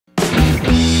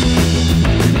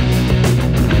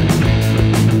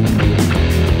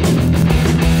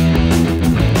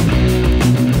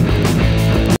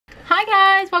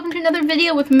Welcome to another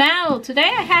video with Mal. Today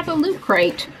I have a loot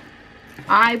crate.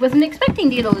 I wasn't expecting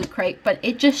to get a loot crate, but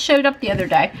it just showed up the other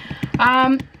day.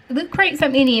 Loot crate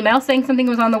sent me an email saying something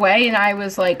was on the way, and I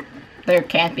was like, there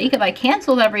can't be, because I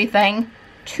canceled everything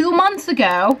 2 months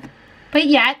ago, but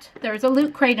yet there's a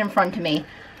loot crate in front of me.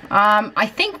 I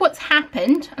think what's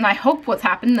happened, and I hope what's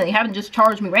happened, and they haven't just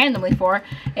charged me randomly for,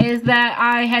 is that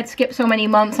I had skipped so many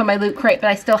months on my loot crate, but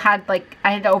I still had, like,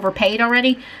 I had overpaid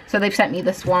already, so they've sent me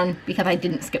this one because I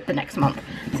didn't skip the next month.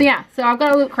 So yeah, so I've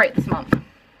got a loot crate this month.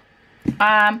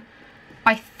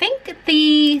 I think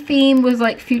the theme was,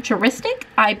 like, futuristic.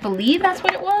 I believe that's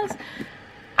what it was.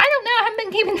 I don't know, I haven't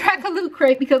been keeping track of loot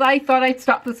crate because I thought I'd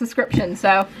stop the subscription,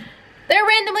 so they're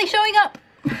randomly showing up.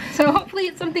 So hopefully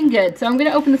it's something good. So I'm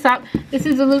going to open this up. This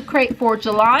is a loot crate for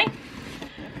July.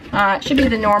 It should be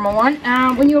the normal one.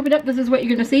 When you open it up, this is what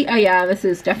you're going to see. Oh yeah, this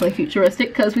is definitely futuristic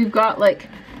because we've got like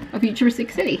a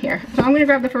futuristic city here. So I'm going to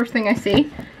grab the first thing I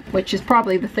see, which is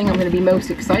probably the thing I'm going to be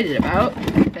most excited about,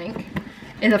 I think.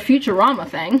 Is a Futurama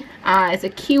thing. It's a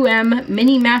QM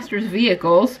Mini Masters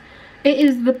Vehicles. It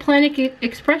is the Planet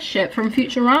Express ship from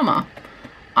Futurama.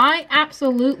 I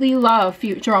absolutely love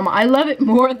Futurama. I love it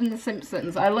more than The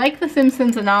Simpsons. I like The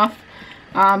Simpsons enough,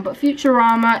 but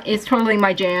Futurama is totally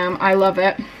my jam. I love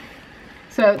it.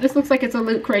 So this looks like it's a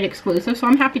Loot Crate exclusive, so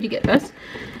I'm happy to get this.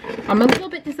 I'm a little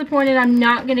bit disappointed I'm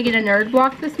not going to get a nerd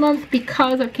block this month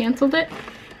because I've canceled it.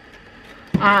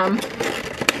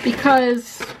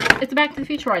 Because it's a Back to the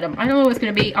Future item. I don't know what it's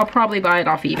going to be. I'll probably buy it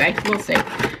off eBay. We'll see.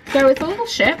 So it's a little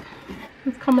ship.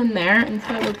 It's come in there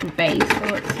instead of the base. So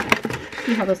let's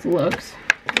see how this looks.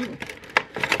 Ooh,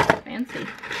 fancy.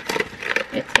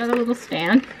 It's got a little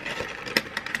stand.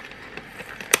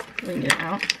 Bring it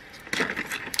out.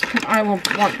 I will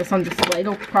want this on display.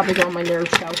 It'll probably go on my nerd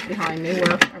shelf behind me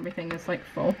where everything is like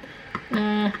full.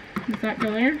 Does that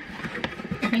go there?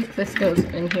 I think this goes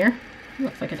in here.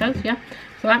 Looks like it does, yeah.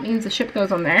 So that means the ship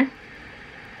goes on there.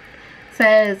 It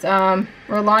says,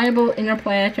 reliable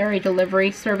interplanetary delivery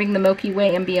serving the Milky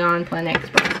Way and beyond, Planet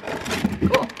Express.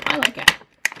 Cool, I like it.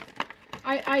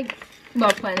 I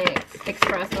love Planet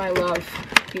Express and I love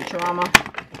Futurama.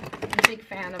 I'm a big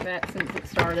fan of it since it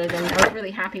started, and I was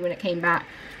really happy when it came back.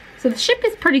 So the ship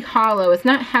is pretty hollow. It's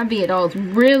not heavy at all. It's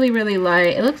really, really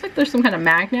light. It looks like there's some kind of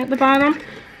magnet at the bottom.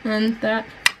 And that,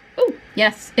 oh,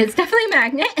 yes, it's definitely a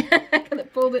magnet because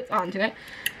it pulled it onto it.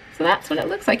 So that's what it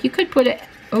looks like. You could put it,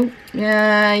 oh,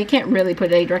 yeah, you can't really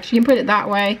put it any direction. You can put it that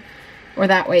way or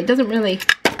that way. It doesn't really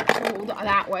hold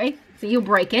that way. So you'll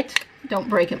break it. Don't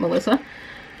break it, Melissa.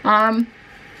 It's kind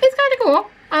of cool.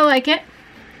 I like it.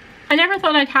 I never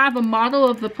thought I'd have a model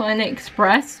of the Planet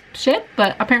Express ship,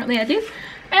 but apparently I do. And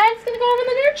it's going to go on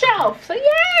the nerd shelf. So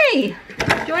yay!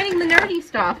 Joining the nerdy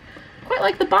stuff. Quite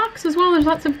like the box as well. There's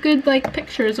lots of good like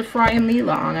pictures of Fry and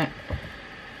Leela on it.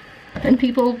 And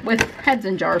people with heads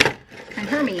in jars. And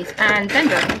Hermes and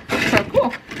Bender. So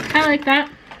cool. I like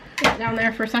that. Put it down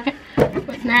there for a second.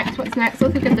 What's next? What's next?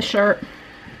 Let's look at the shirt.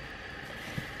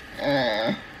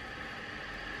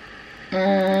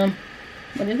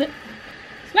 What is it?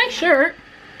 It's a nice shirt.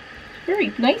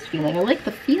 Very nice feeling. I like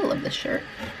the feel of the shirt.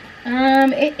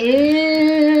 It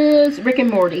is Rick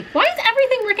and Morty. Why is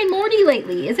everything Rick and Morty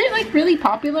lately? Is it like really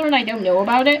popular and I don't know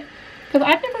about it? Because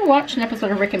I've never watched an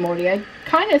episode of Rick and Morty. I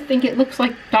kind of think it looks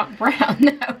like Doc Brown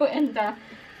now and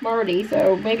Marty,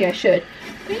 so maybe I should.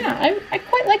 But yeah, I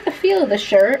quite like the feel of the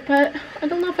shirt, but I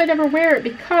don't know if I'd ever wear it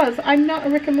because I'm not a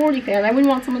Rick and Morty fan. I wouldn't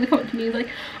want someone to come up to me like,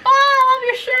 oh, I love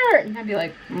your shirt! And I'd be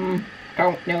like,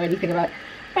 don't know anything about it.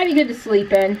 Might be good to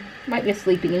sleep in. Might be a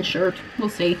sleeping in shirt. We'll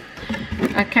see.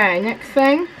 Okay, next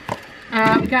thing.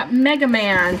 We got Mega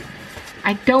Man.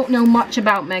 I don't know much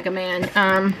about Mega Man.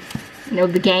 You know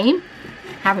the game.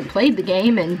 Haven't played the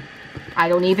game in I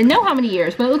don't even know how many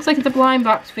years, but it looks like it's a blind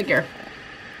box figure.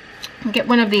 I'll get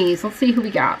one of these. Let's see who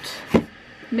we got.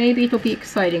 Maybe it'll be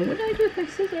exciting. What did I do with my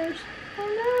scissors?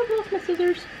 Oh no, I've lost my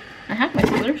scissors. I have my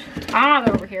scissors. Ah,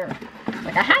 they're over here.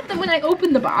 Like I had them when I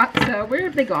opened the box, so where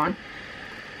have they gone?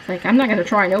 It's like, I'm not going to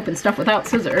try and open stuff without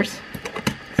scissors.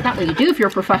 It's not what you do if you're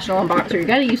a professional unboxer. You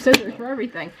got to use scissors for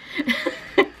everything.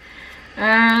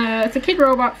 It's a Kid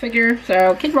Robot figure,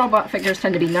 so Kid Robot figures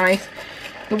tend to be nice.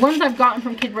 The ones I've gotten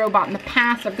from Kid Robot in the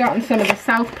past, I've gotten some of the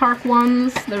South Park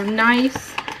ones. They're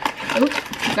nice.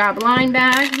 Oops, got a blind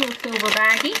bag, little silver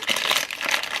baggie.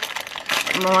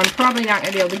 Well, I'm probably not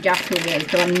going to be able to guess who it is,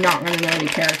 so I'm not going to know any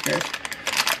characters.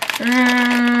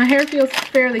 Hair feels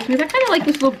fairly smooth. I kind of like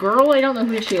this little girl. I don't know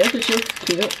who she is, but she looks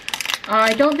cute.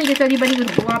 I don't think it's anybody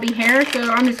with blobby hair,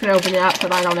 so I'm just going to open it up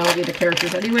because I don't know any of the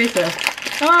characters anyway, so.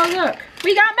 Oh, look.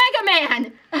 We got Mega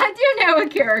Man! I do know a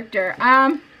character.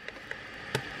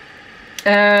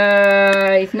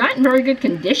 He's not in very good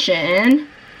condition.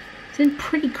 He's in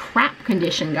pretty crap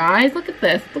condition, guys. Look at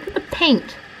this. Look at the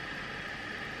paint.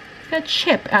 He's got a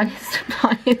chip on his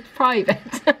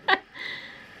private.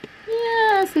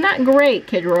 Yeah, it's not great,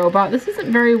 Kid Robot. This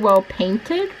isn't very well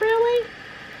painted, really.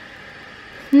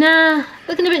 Nah,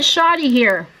 looking a bit shoddy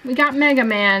here. We got Mega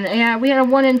Man. Yeah, we had a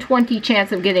 1 in 20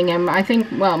 chance of getting him. I think,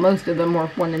 well, most of them were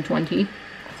 1 in 20.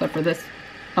 Except for this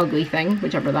ugly thing,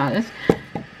 whichever that is.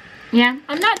 Yeah,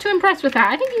 I'm not too impressed with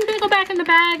that. I think he's going to go back in the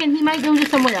bag and he might go to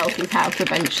someone else's house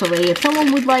eventually. If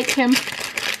someone would like him,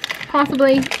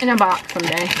 possibly in a box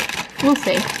someday. We'll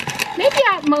see. Maybe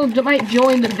I might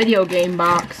join the video game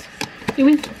box. Do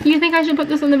you think I should put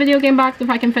this in the video game box if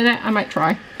I can fit it? I might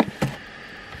try.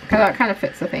 Because that kind of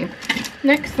fits the theme.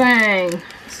 Next thing.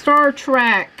 Star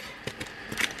Trek.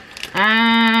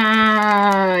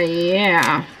 Yeah.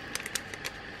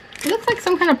 It looks like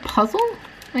some kind of puzzle,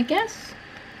 I guess.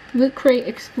 Loot Crate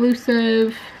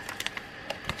exclusive.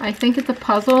 I think it's a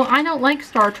puzzle. I don't like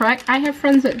Star Trek. I have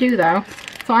friends that do, though.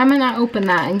 So I'm going to open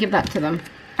that and give that to them.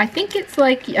 I think it's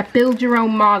like a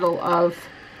build-your-own model of...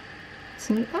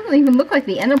 It doesn't even look like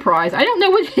the Enterprise. I don't know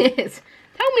what it is.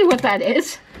 Tell me what that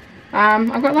is.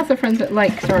 I've got lots of friends that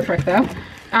like Star Trek, though.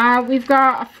 We've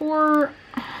got a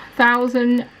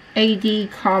 4000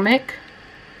 AD comic.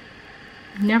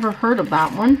 Never heard of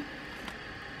that one.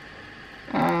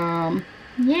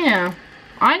 Yeah.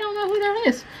 I don't know who that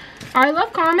is. I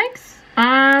love comics.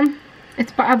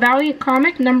 It's a Valiant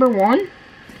comic, #1.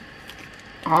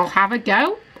 I'll have a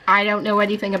go. I don't know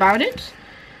anything about it.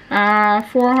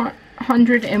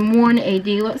 401 AD.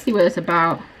 Let's see what it's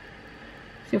about.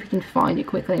 See if we can find it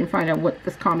quickly and find out what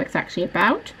this comic's actually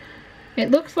about.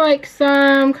 It looks like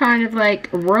some kind of like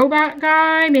robot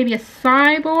guy, maybe a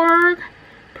cyborg,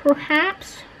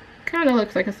 perhaps. Kind of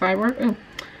looks like a cyborg. Oh,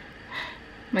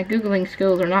 my Googling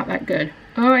skills are not that good.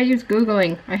 Oh, I use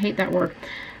Googling. I hate that word.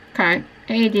 Okay,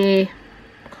 AD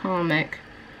comic.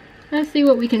 Let's see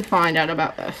what we can find out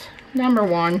about this.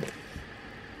 #1.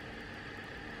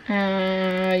 You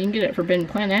can get it at Forbidden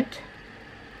Planet.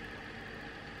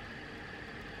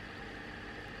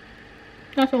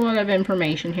 Not a lot of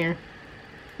information here.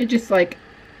 It's just like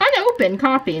unopened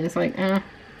copy, and it's like, well,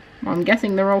 I'm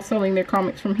guessing they're all selling their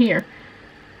comics from here.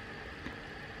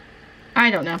 I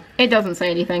don't know. It doesn't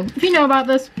say anything. If you know about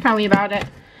this, tell me about it.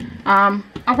 I'll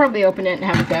probably open it and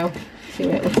have a go. See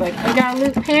what it looks like. I got a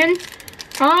loot pin.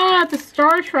 Oh, it's a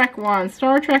Star Trek one.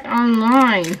 Star Trek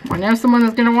Online. I know someone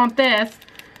is going to want this.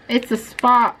 It's a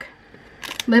Spock.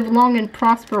 Live long and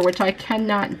prosper, which I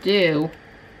cannot do.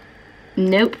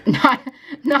 Nope, not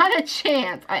a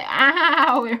chance.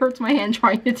 Ow, it hurts my hand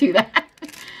trying to do that.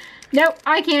 Nope,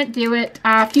 I can't do it.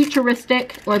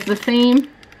 Futuristic was the theme.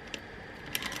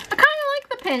 I kind of like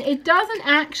the pen. It doesn't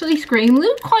actually scream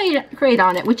Loot Crate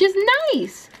on it, which is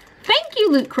nice. Thank you,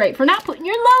 Loot Crate, for not putting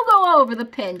your logo over the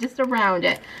pin, just around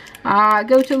it.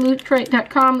 Go to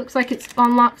lootcrate.com. Looks like it's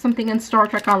unlocked something in Star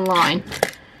Trek Online.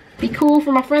 Be cool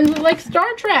for my friends that like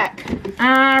Star Trek.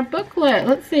 Booklet.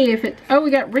 Let's see if it... Oh, we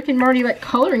got Rick and Morty like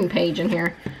coloring page in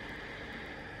here.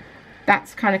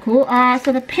 That's kind of cool.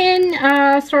 So the pin,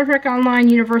 Star Trek Online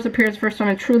universe appears first on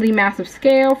a truly massive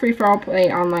scale. Free-for-all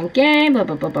play online game. Blah,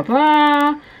 blah, blah, blah,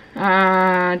 blah.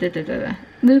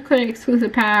 Loot Crate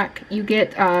exclusive pack. You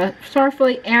get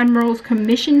Starfleet Admiral's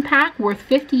commission pack worth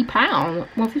 £50.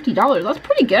 Well, $50. That's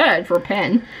pretty good for a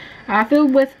pen.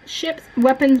 Filled with ships,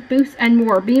 weapons, boosts, and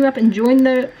more. Beam up and join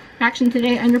the action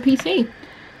today on your PC.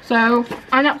 So,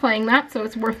 I'm not playing that, so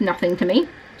it's worth nothing to me.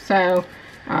 So,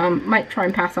 might try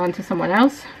and pass on to someone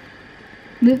else.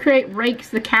 Loot Crate rakes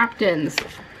the captains.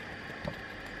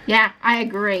 Yeah, I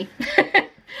agree.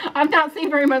 I've not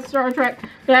seen very much Star Trek,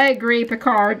 but I agree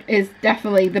Picard is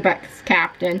definitely the best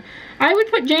captain. I would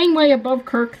put Janeway above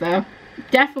Kirk, though.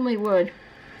 Definitely would.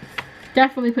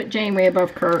 Definitely put Janeway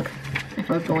above Kirk, if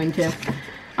I was going to.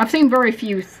 I've seen very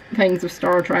few things of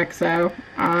Star Trek, so,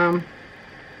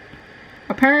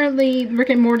 apparently, Rick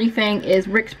and Morty thing is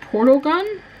Rick's portal gun.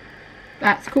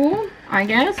 That's cool, I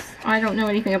guess. I don't know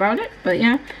anything about it, but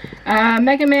yeah.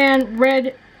 Mega Man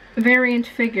red variant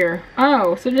figure.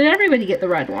 Oh, so did everybody get the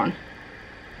red one?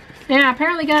 Yeah,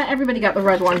 apparently everybody got the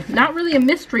red one. Not really a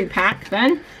mystery pack,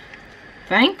 then.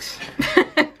 Thanks.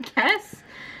 Guess.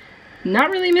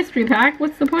 Not really a mystery pack.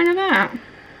 What's the point of that?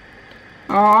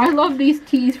 Oh, I love these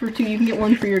tees for 2. You can get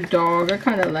one for your dog. I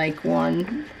kind of like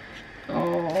one.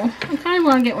 Oh, I kind of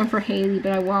want to get one for Haley,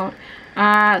 but I won't.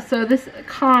 So this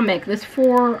comic, this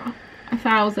 4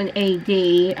 1000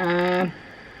 AD.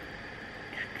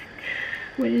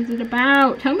 What is it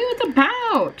about? Tell me what it's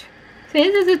about. Say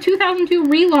this is a 2002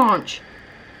 relaunch.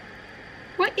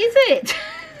 What is it?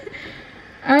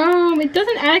 It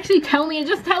doesn't actually tell me. It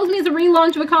just tells me it's a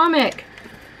relaunch of a comic.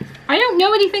 I don't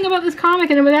know anything about this comic,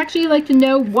 and I would actually like to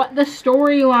know what the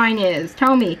storyline is.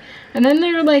 Tell me. And then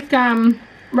they're like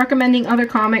recommending other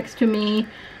comics to me.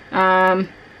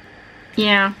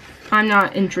 Yeah, I'm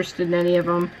not interested in any of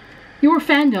them. Your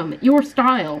fandom, your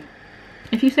style,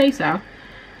 if you say so.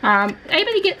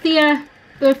 Anybody get the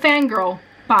Fangirl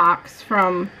box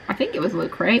from, I think it was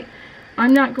Loot Crate?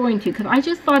 I'm not going to, because I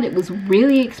just thought it was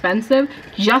really expensive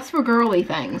just for girly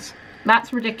things.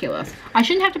 That's ridiculous. I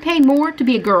shouldn't have to pay more to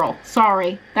be a girl.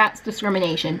 Sorry, that's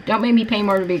discrimination. Don't make me pay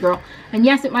more to be a girl. And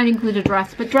yes, it might include a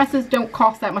dress, but dresses don't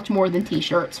cost that much more than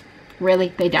t-shirts. Really,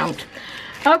 they don't.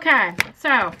 Okay,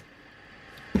 so,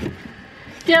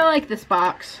 did I like this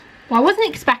box? Well, I wasn't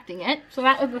expecting it, so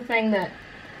that was the thing that,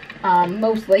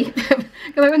 mostly, because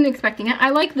I wasn't expecting it. I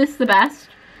like this the best,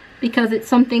 because it's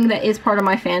something that is part of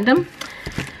my fandom.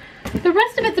 The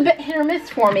rest of it's a bit hit or miss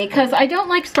for me, because I don't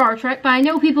like Star Trek, but I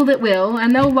know people that will,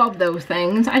 and they'll love those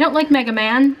things. I don't like Mega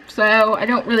Man, so I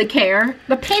don't really care.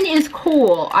 The pin is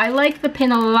cool. I like the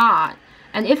pin a lot.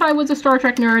 And if I was a Star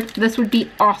Trek nerd, this would be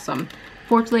awesome.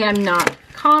 Fortunately, I'm not.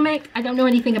 Comic, I don't know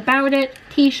anything about it.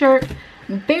 T-shirt,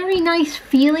 very nice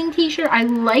feeling t-shirt. I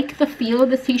like the feel of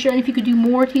this t-shirt, and if you could do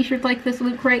more t-shirts like this,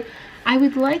 Loot Crate, I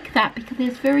would like that, because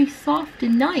it's very soft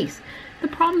and nice. The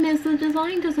problem is the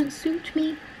design doesn't suit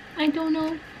me. I don't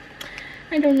know.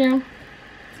 I don't know.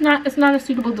 It's not a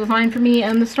suitable design for me,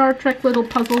 and the Star Trek little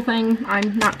puzzle thing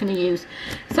I'm not going to use.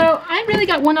 So I really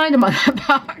got one item on that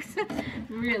box.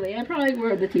 Really, I probably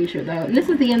wore the t-shirt though. And this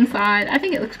is the inside. I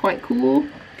think it looks quite cool.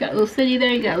 Got a little city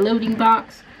there. You got a loading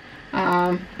box.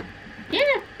 Yeah,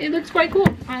 it looks quite cool.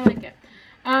 I like it.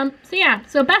 So yeah,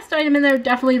 so best item in there,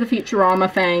 definitely the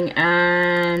Futurama thing,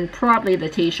 and probably the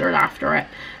t-shirt after it.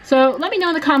 So let me know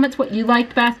in the comments what you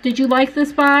liked best. Did you like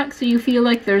this box? Do you feel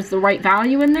like there's the right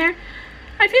value in there?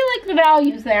 I feel like the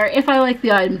value's there. If I like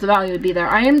the items, the value would be there.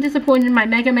 I am disappointed my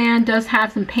Mega Man does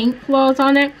have some paint flaws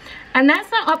on it, and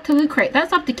that's not up to Loot Crate.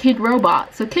 That's up to Kid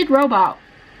Robot. So Kid Robot,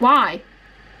 why?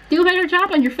 Do a better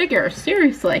job on your figures,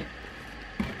 seriously.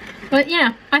 But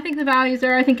yeah, I think the value's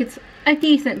there. I think it's a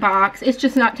decent box. It's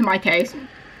just not to my taste.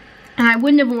 And I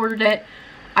wouldn't have ordered it.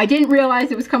 I didn't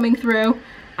realize it was coming through.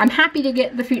 I'm happy to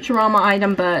get the Futurama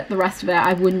item, but the rest of it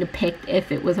I wouldn't have picked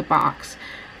if it was a box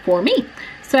for me.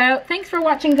 So thanks for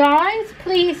watching, guys.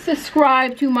 Please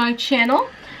subscribe to my channel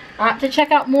to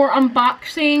check out more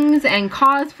unboxings and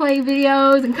cosplay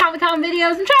videos and Comic-Con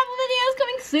videos and travel videos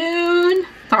coming soon.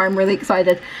 Sorry, I'm really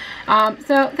excited.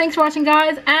 So thanks for watching,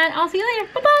 guys, and I'll see you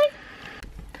later. Bye-bye.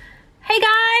 Hey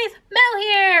guys, Mel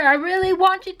here. I really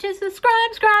want you to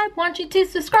subscribe, want you to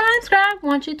subscribe,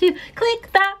 want you to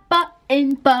click that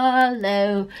button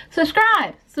below.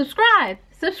 Subscribe.